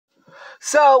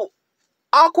So,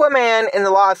 Aquaman in the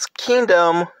Lost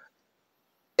Kingdom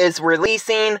is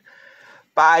releasing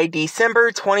by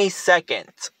December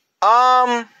 22nd.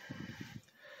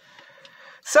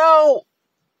 So,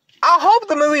 I hope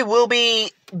the movie will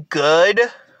be good.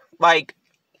 Like,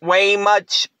 way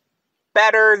much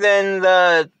better than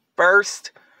the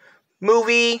first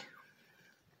movie.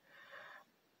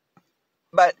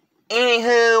 But,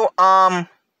 anywho,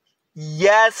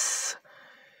 yes.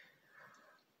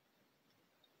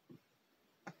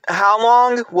 How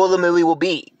long will the movie will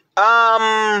be?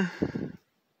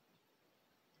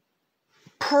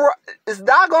 It's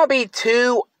not gonna be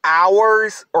 2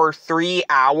 hours or 3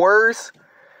 hours.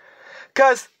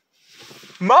 Because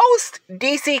most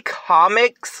DC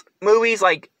Comics movies,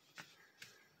 are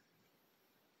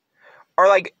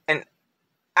like an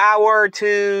hour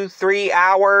to 3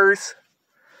 hours.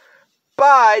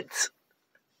 But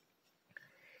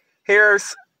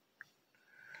here's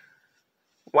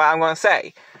what I'm going to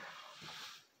say.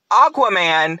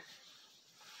 Aquaman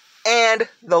and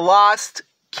the Lost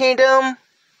Kingdom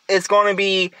is going to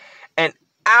be an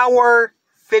hour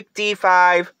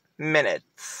 55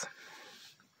 minutes.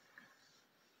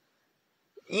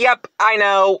 Yep, I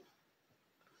know.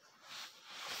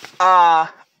 I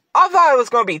thought it was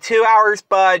going to be 2 hours,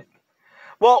 but,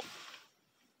 well,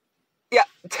 yeah,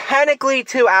 technically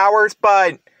 2 hours,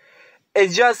 but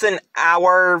it's just an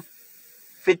hour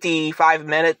 55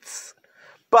 minutes.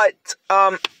 But,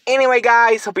 anyway,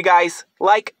 guys, hope you guys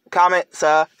like, comment,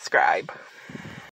 subscribe.